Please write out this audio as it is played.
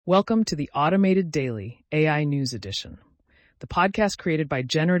Welcome to the Automated Daily AI News Edition, the podcast created by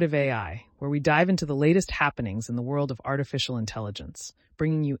Generative AI, where we dive into the latest happenings in the world of artificial intelligence,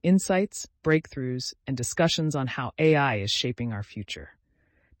 bringing you insights, breakthroughs, and discussions on how AI is shaping our future.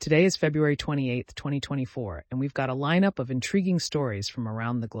 Today is February 28th, 2024, and we've got a lineup of intriguing stories from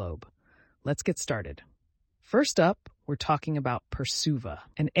around the globe. Let's get started. First up, we're talking about Pursuva,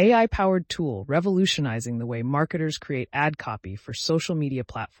 an AI-powered tool revolutionizing the way marketers create ad copy for social media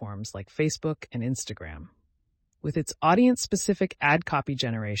platforms like Facebook and Instagram. With its audience-specific ad copy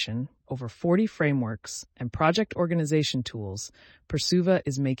generation, over 40 frameworks, and project organization tools, Pursuva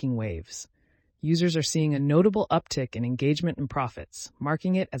is making waves. Users are seeing a notable uptick in engagement and profits,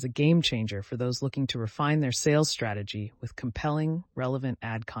 marking it as a game changer for those looking to refine their sales strategy with compelling, relevant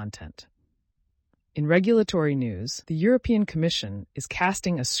ad content. In regulatory news, the European Commission is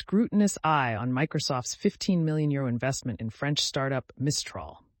casting a scrutinous eye on Microsoft's €15 million investment in French startup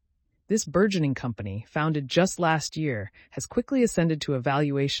Mistral. This burgeoning company, founded just last year, has quickly ascended to a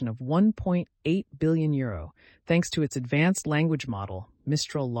valuation of €1.8 billion thanks to its advanced language model,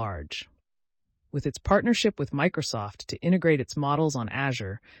 Mistral Large. With its partnership with Microsoft to integrate its models on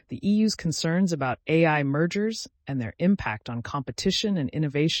Azure, the EU's concerns about AI mergers and their impact on competition and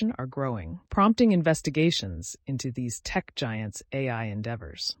innovation are growing, prompting investigations into these tech giants' AI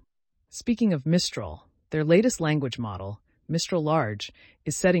endeavors. Speaking of Mistral, their latest language model, Mistral Large,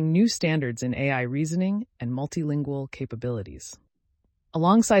 is setting new standards in AI reasoning and multilingual capabilities.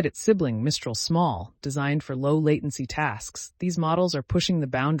 Alongside its sibling, Mistral Small, designed for low-latency tasks, these models are pushing the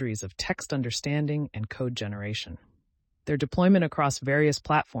boundaries of text understanding and code generation. Their deployment across various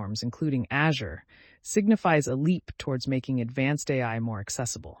platforms, including Azure, signifies a leap towards making advanced AI more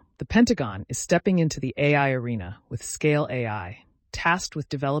accessible. The Pentagon is stepping into the AI arena with Scale AI, tasked with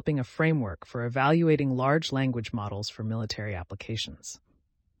developing a framework for evaluating large language models for military applications.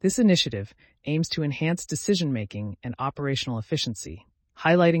 This initiative aims to enhance decision-making and operational efficiency,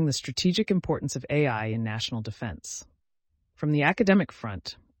 highlighting the strategic importance of AI in national defense. From the academic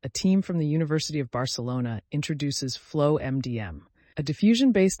front, a team from the University of Barcelona introduces FlowMDM, a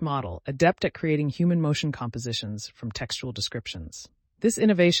diffusion-based model adept at creating human motion compositions from textual descriptions. This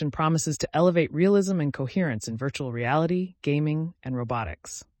innovation promises to elevate realism and coherence in virtual reality, gaming, and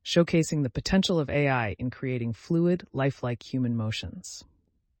robotics, showcasing the potential of AI in creating fluid, lifelike human motions.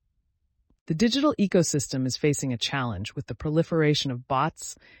 The digital ecosystem is facing a challenge with the proliferation of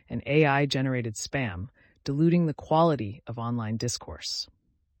bots and AI-generated spam, diluting the quality of online discourse.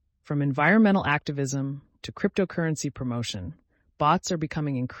 From environmental activism to cryptocurrency promotion, bots are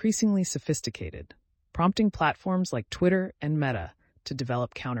becoming increasingly sophisticated, prompting platforms like Twitter and Meta to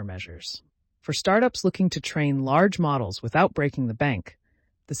develop countermeasures. For startups looking to train large models without breaking the bank,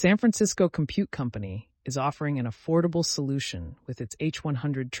 the San Francisco Compute Company is offering an affordable solution with its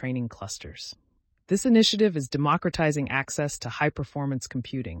H100 training clusters. This initiative is democratizing access to high-performance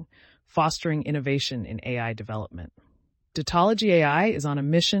computing, fostering innovation in AI development. Dataloggy AI is on a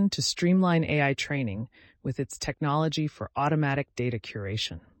mission to streamline AI training with its technology for automatic data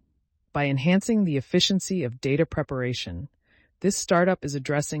curation. By enhancing the efficiency of data preparation, this startup is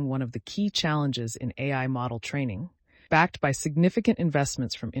addressing one of the key challenges in AI model training, backed by significant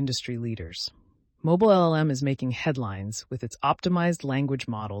investments from industry leaders. Mobile LLM is making headlines with its optimized language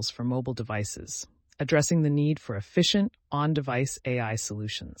models for mobile devices, addressing the need for efficient, on-device AI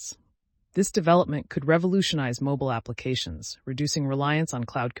solutions. This development could revolutionize mobile applications, reducing reliance on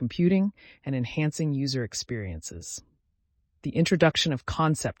cloud computing and enhancing user experiences. The introduction of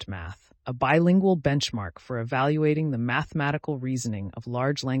Concept Math, a bilingual benchmark for evaluating the mathematical reasoning of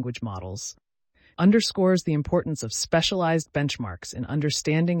large language models, underscores the importance of specialized benchmarks in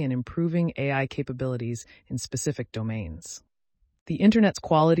understanding and improving AI capabilities in specific domains. The Internet's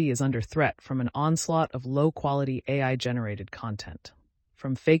quality is under threat from an onslaught of low-quality AI-generated content.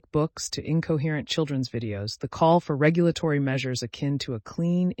 From fake books to incoherent children's videos, the call for regulatory measures akin to a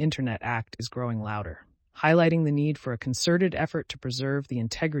Clean Internet Act is growing louder, highlighting the need for a concerted effort to preserve the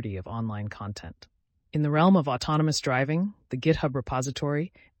integrity of online content. In the realm of autonomous driving, the GitHub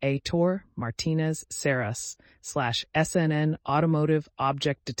repository, Aitor Martinez Serras /SNN Automotive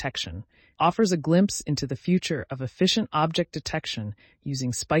Object Detection, offers a glimpse into the future of efficient object detection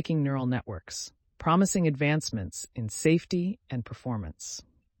using spiking neural networks, promising advancements in safety and performance.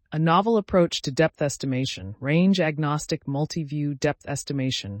 A novel approach to depth estimation, range-agnostic multi-view depth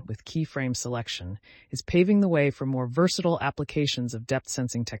estimation with keyframe selection, is paving the way for more versatile applications of depth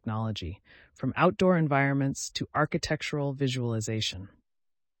sensing technology, from outdoor environments to architectural visualization.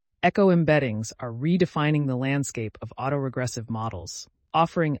 Echo embeddings are redefining the landscape of autoregressive models,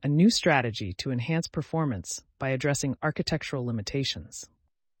 offering a new strategy to enhance performance by addressing architectural limitations.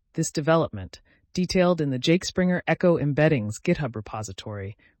 This development, detailed in the Jake Springer Echo Embeddings GitHub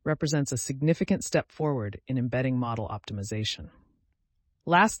repository, represents a significant step forward in embedding model optimization.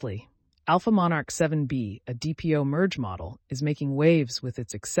 Lastly, Alpha Monarch 7B, a DPO merge model, is making waves with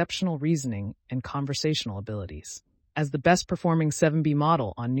its exceptional reasoning and conversational abilities. As the best-performing 7B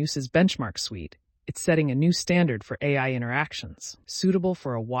model on Noose's benchmark suite, it's setting a new standard for AI interactions, suitable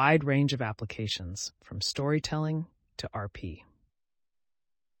for a wide range of applications, from storytelling to RP.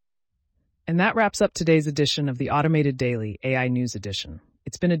 And that wraps up today's edition of the Automated Daily AI News Edition.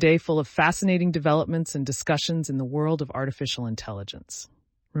 It's been a day full of fascinating developments and discussions in the world of artificial intelligence.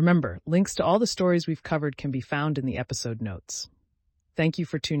 Remember, links to all the stories we've covered can be found in the episode notes. Thank you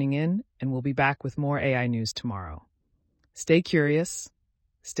for tuning in, and we'll be back with more AI news tomorrow. Stay curious,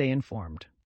 stay informed.